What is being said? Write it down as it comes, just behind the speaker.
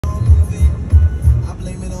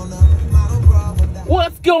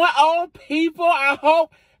What's going on, people? I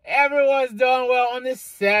hope everyone's doing well on this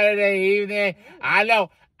Saturday evening. I know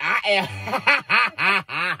I am.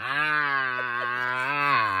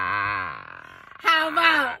 How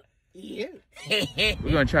about you?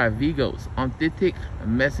 We're gonna try Veegos, authentic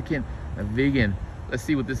Mexican vegan. Let's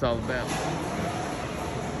see what this is all about.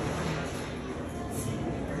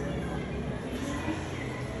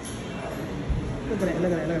 Look at that,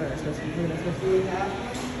 look at that, look at that.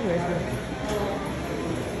 Look at that.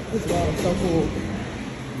 This ball is so cool.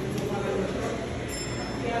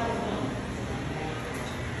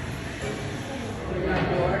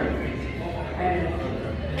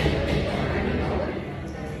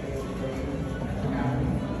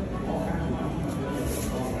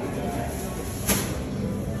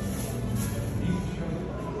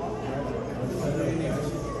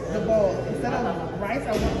 The bowl, instead of rice,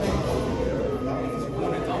 I want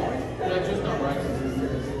rice.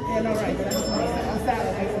 Yeah, no rice. I just want a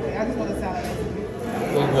salad, basically. I just want a salad, basically.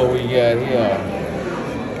 Look what we got here.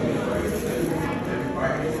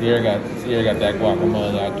 Sierra got that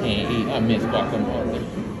guacamole I can't eat. I miss guacamole.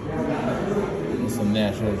 And some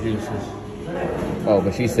natural juices. Oh,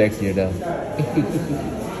 but she's sexier though.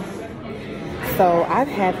 So I've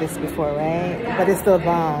had this before, right? But it's still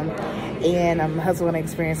bomb. And my husband want to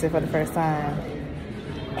experience it for the first time.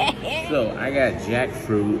 So I got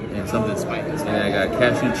jackfruit and something spicy, and I got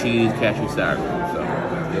cashew cheese, cashew sour cream. So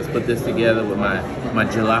let's put this together with my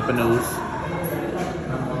jalapenos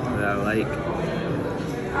that I like.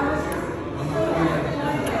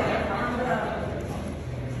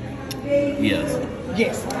 Yes.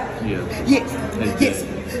 Yes. Yes. Yes. Yes.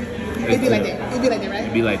 It'd be like that. It'd be like that, right?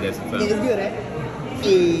 It'd be like that sometimes. Yeah, it's good, right?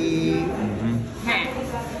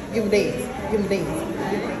 Give him dance. Give him dance.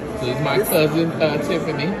 So this is my cousin,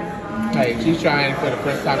 Tiffany. Hey, she's trying for the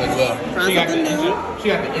first time as well. She got the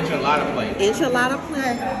enchilada plate. Enchilada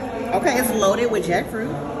plate. Okay, it's loaded with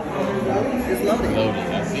jackfruit. It's loaded. Loaded.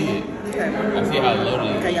 I see it. Okay. I see how loaded it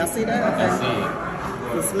is. Okay, y'all see that? Okay. I see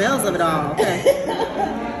it. The smells of it all. Okay.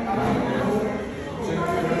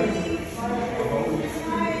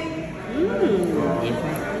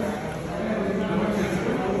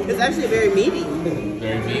 It's actually very meaty.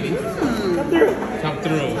 Very meaty. Come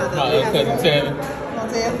through. My cousin Tevin.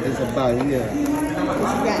 It's about here.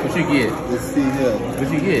 What you get? Let's see here.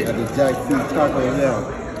 What you get? Got the jackfruit taco now.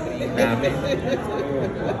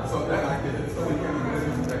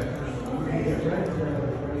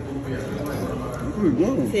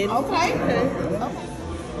 Okay.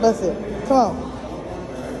 Bust it. Come on.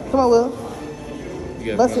 Come on, Will.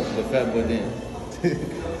 You Bust got it. the fat boy then.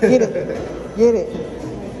 Get it. Get it.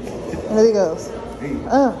 And there he goes.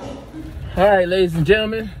 All right, ladies and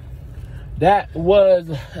gentlemen. That was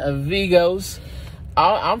Veegos.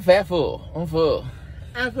 I'm fat full. I'm full.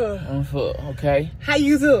 I'm full. Okay. How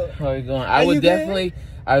you do? How you going? I would definitely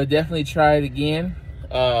try it again.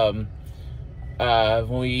 When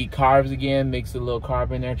we eat carbs again, mix a little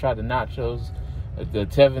carb in there. Try the nachos. The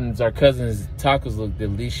Tevin's, our cousin's tacos look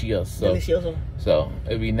delicious. So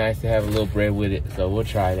it'd be nice to have a little bread with it. So we'll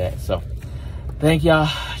try that. So thank y'all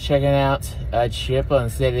checking out a trip on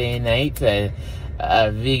Saturday night.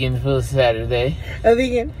 Vegan Food Saturday. A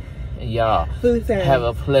vegan. Y'all Food Saturday. Have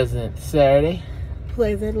a pleasant Saturday.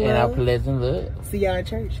 Pleasant love. And a pleasant look. See y'all in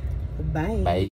church. Bye. Bye.